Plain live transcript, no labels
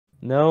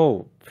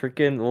No,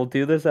 freaking, we'll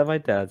do this at my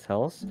dad's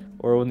house,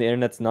 or when the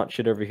internet's not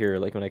shit over here,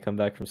 like when I come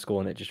back from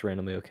school and it just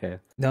randomly okay.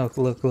 No,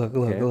 look,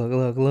 Okay.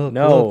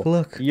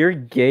 look. You're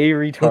gay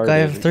retarded. Look, I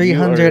have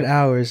 300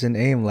 hours in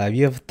AIM Lab.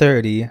 You have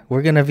 30.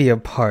 We're gonna be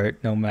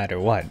apart no matter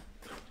what.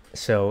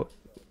 So,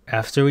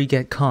 after we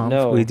get comp,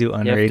 No, we do you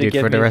have to unrated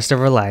give for the me rest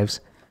of our lives.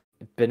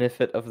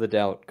 benefit of the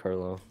doubt,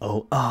 Carlo.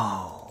 Oh.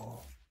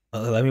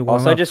 Let me warm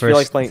Also, I up just first. feel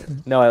like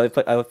playing. No, I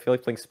feel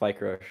like playing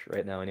Spike Rush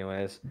right now.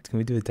 Anyways, Can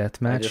we do a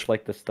death match? I just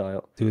like the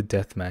style. Do a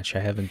death match.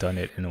 I haven't done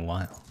it in a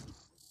while.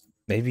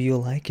 Maybe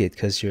you'll like it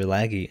because you're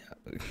laggy.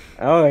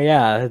 Oh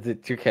yeah,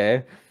 2K.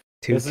 2K.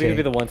 This is gonna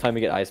be the one time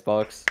we get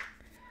Icebox.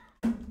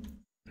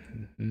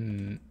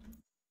 Didn't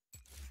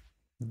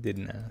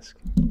ask.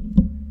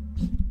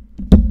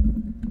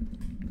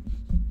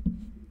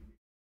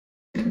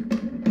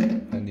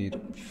 I need to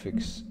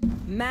fix.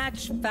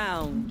 Match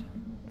found.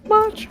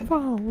 Match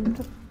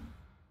found.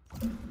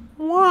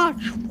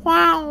 Watch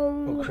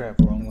found. Oh crap,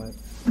 wrong way.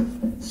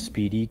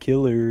 Speedy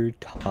killer,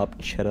 top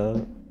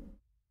cheddar,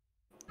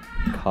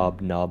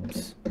 cob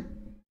knobs,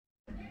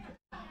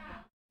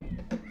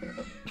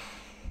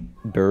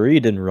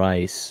 buried in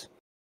rice.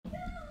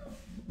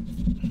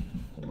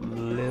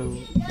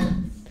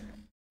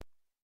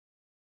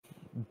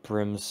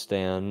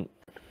 Brimstan.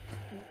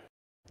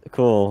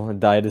 Cool. I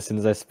died as soon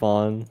as I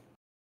spawned.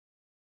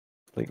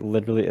 Like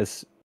literally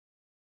as.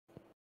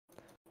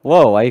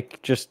 Whoa! I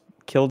just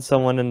killed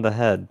someone in the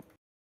head.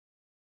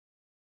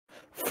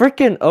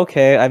 Frickin'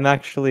 okay, I'm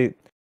actually...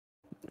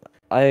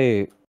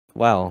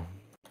 Wow.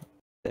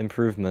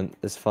 Improvement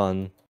is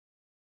fun.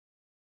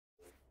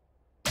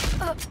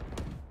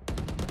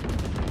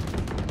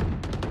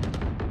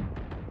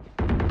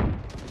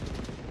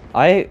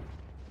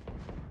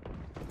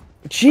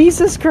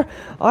 Jesus Christ!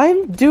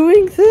 I'm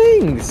doing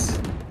things!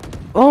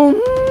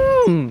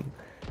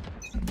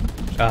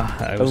 Oh,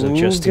 I was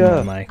adjusting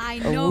my mic. I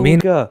know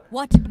Meanwhile,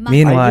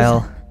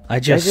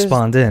 I just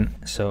spawned in,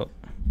 so...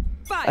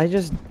 I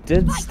just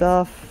did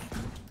stuff.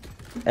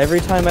 Every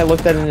time I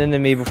looked at an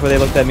enemy before they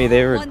looked at me,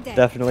 they were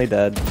definitely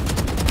dead.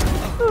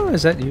 Oh,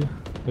 is that you?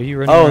 Are you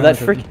running around?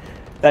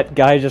 That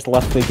guy just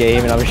left the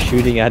game and I was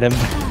shooting at him.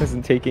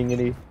 Wasn't taking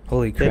any...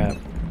 Holy crap.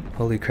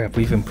 Holy crap,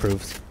 we've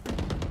improved.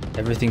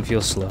 Everything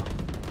feels slow.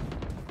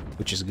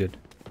 Which is good.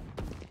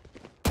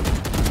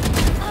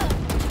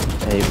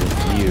 Hey,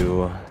 with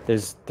you.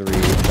 There's 3, by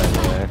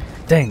the way.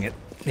 Dang it.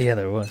 Yeah,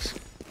 there was.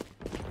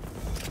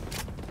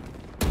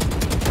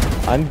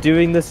 I'm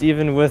doing this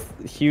even with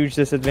huge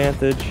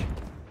disadvantage.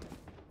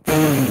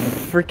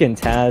 Freaking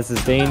Taz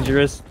is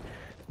dangerous.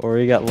 Or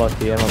he got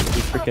lucky. I don't know.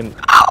 He freaking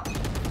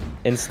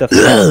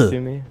insta-fast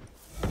to me.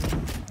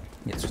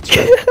 Yes,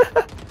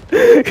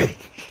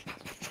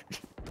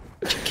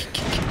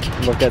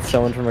 Look at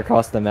someone from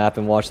across the map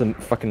and watch them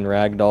fucking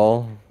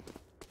ragdoll.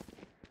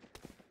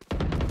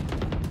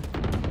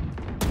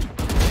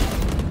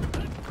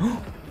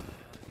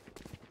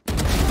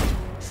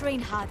 Train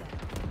harder.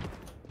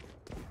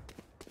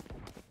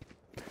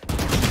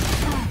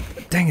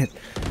 Dang it.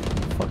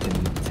 Fucking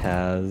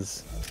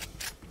Taz.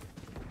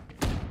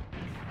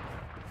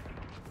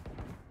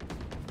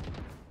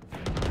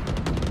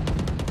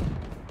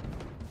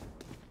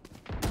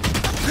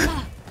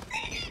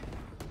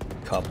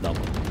 Cop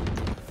double.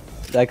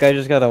 That guy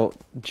just got a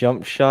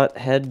jump shot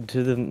head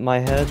to my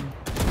head.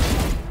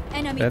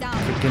 Enemy That down.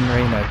 freaking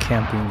Reyna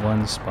camping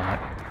one spot.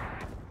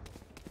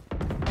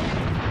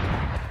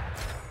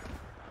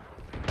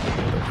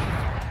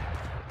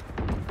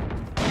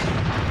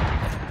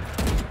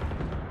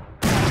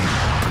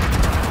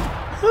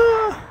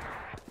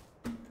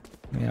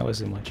 Yeah, that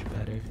wasn't much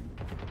better.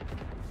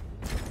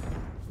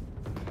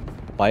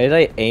 Why did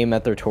I aim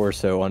at their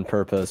torso on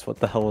purpose? What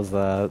the hell was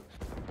that?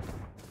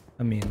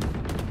 I mean...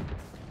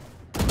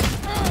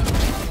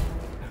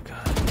 Oh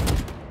god.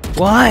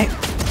 Why?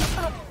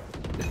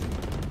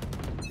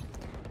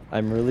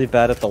 I'm really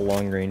bad at the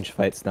long range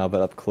fights now,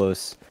 but up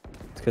close.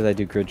 It's because I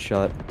do grid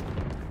shot.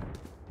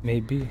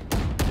 Maybe.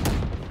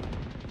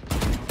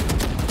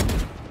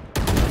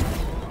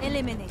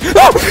 Eliminate.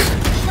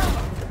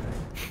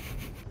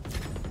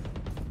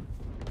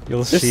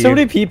 You'll There's see. so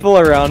many people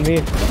around me.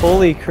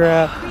 Holy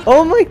crap.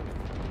 Oh my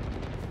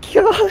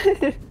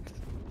god.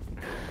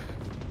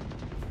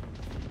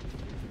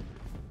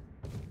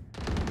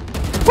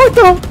 What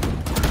the?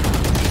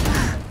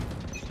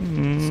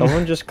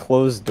 Someone just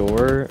closed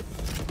door.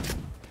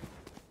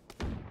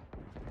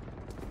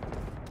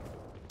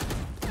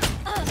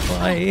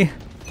 Why?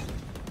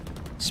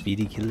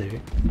 Speedy killer.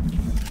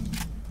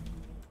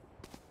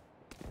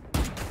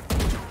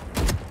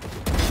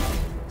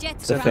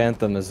 The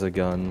Phantom is a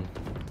gun.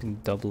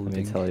 Double. Let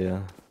me tell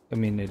you. I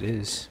mean, it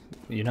is.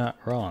 You're not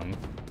wrong.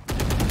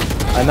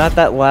 I'm at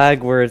that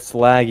lag where it's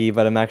laggy,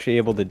 but I'm actually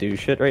able to do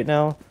shit right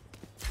now.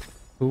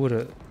 Who would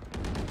have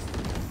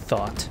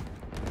thought?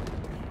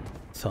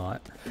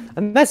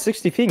 I'm at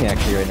 60 ping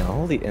actually right now.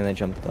 Holy, and I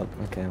jumped up.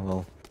 Okay,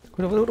 well.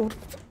 200,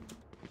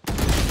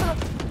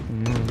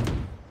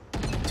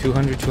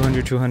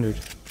 200, 200.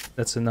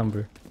 That's the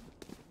number.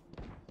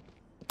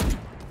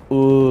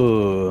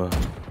 Ooh.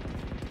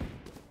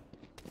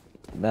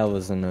 That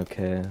wasn't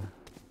okay.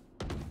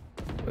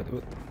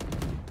 What?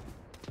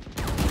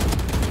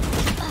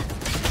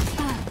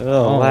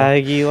 Oh,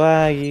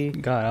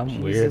 laggy. God,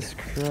 I'm weird. Jesus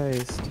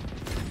Christ.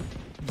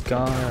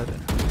 God.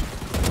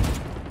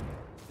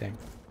 Dang.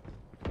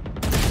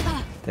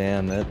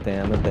 Damn it.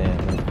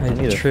 I I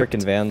need tripped. a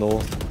freaking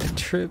vandal. I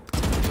tripped.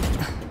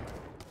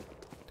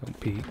 Don't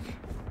peek.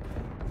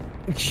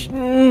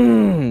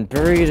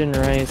 Buried in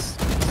rice.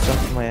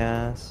 Stuck in my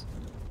ass.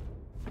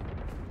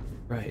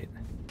 Right.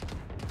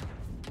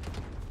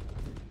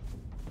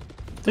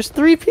 There's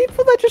 3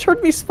 people that just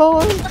heard me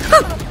spawn.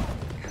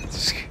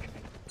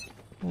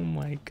 Oh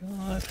my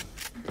god.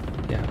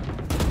 Yeah.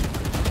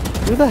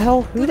 Who the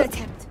hell? Good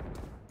attempt.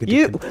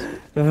 You.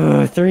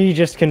 3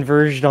 just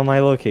converged on my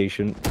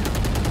location.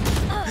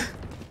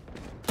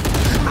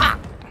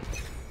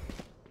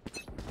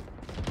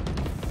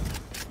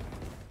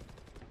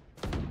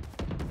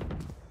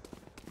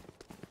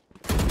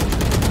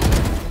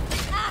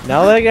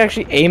 Now that I can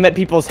actually aim at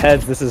people's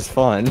heads, this is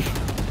fun. This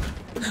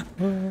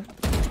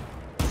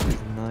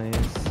is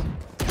nice.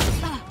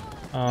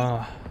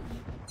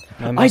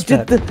 I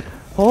did the.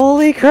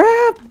 Holy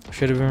crap!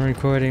 Should have been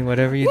recording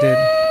whatever you did.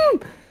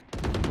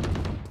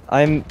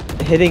 I'm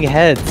hitting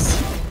heads.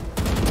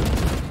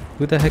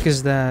 Who the heck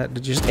is that?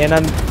 Did you just... And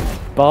I'm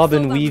bob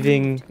and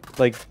weaving,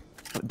 like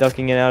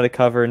ducking it out of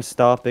cover and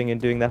stopping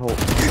and doing that whole.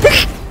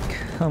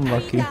 I'm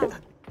lucky.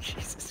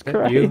 Jesus Is that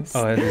Christ. you?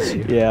 Oh, that is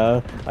you. Yeah,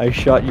 I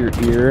shot your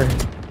ear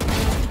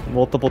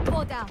multiple times.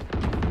 Fall down.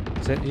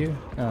 Is that you?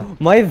 Oh.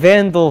 My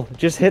vandal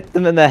just hit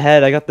them in the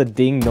head. I got the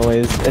ding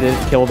noise and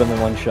it killed them in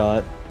one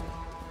shot.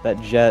 That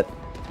jet.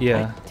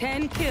 Yeah.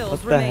 10 kills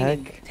What the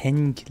remaining. heck?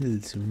 10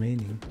 kills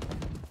remaining.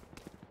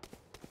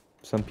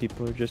 Some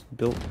people are just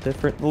built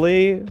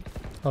differently.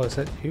 Oh, is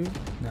that you?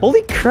 No.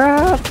 Holy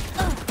crap!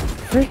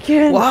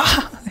 Freaking!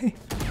 Why?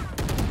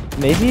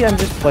 Maybe I'm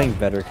just playing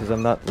better because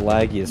I'm not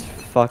laggy as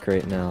fuck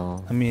right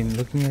now. I mean,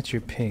 looking at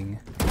your ping,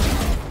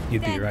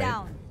 you'd be Stand right.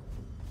 down.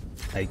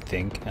 I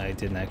think. I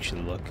didn't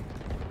actually look.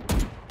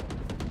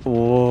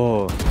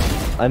 Whoa.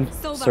 I'm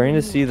So starting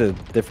to valuable. see the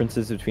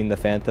differences between the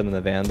Phantom and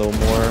the Vandal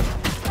more.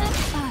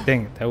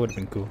 Dang it, that would have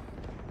been cool.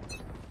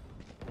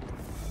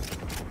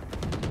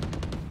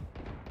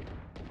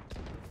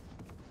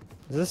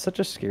 This is such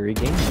a scary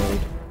game mode.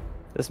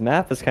 This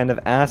map is kind of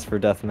ass for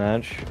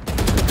deathmatch.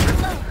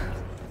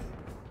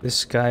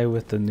 This guy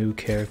with the new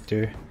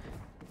character,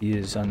 he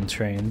is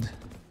untrained.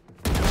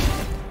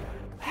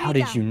 How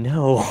did you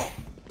know?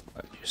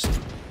 Just...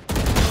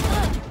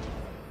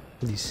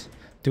 Please,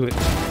 do it.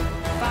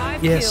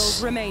 5 Yes.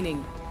 kills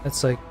remaining.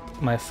 That's like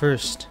my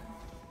first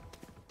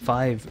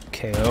 5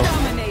 KO.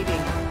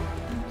 Dominating.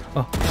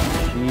 Oh,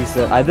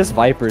 Jesus, this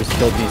Viper's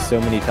killed me so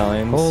many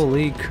times.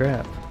 holy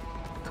crap.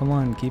 Come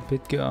on, keep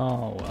it go.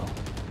 Oh, well.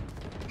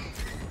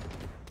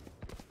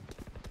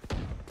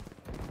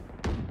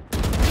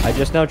 I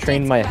just now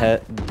trained my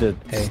head to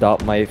Hey.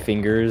 stop my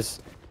fingers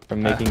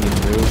from making me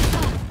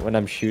move when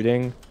I'm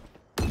shooting.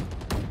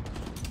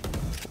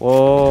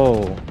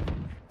 Whoa.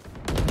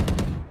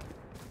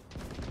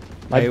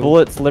 My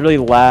bullets literally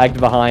lagged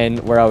behind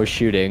where I was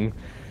shooting.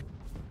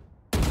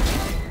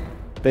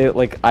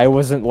 I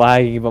wasn't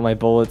lagging, but my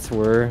bullets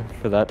were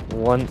for that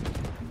one.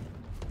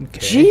 Okay.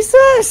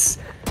 Jesus!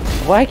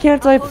 Why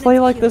can't I play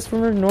like this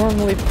when we're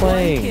normally 1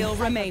 playing? kill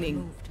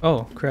remaining.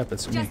 Oh, crap,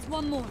 it's me. Just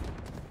one more.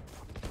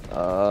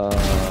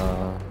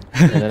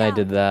 And then I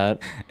did that.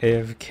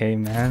 AFK,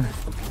 man.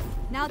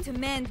 Now to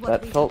mend what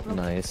That we have felt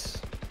broken. nice.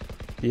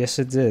 Yes,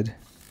 it did.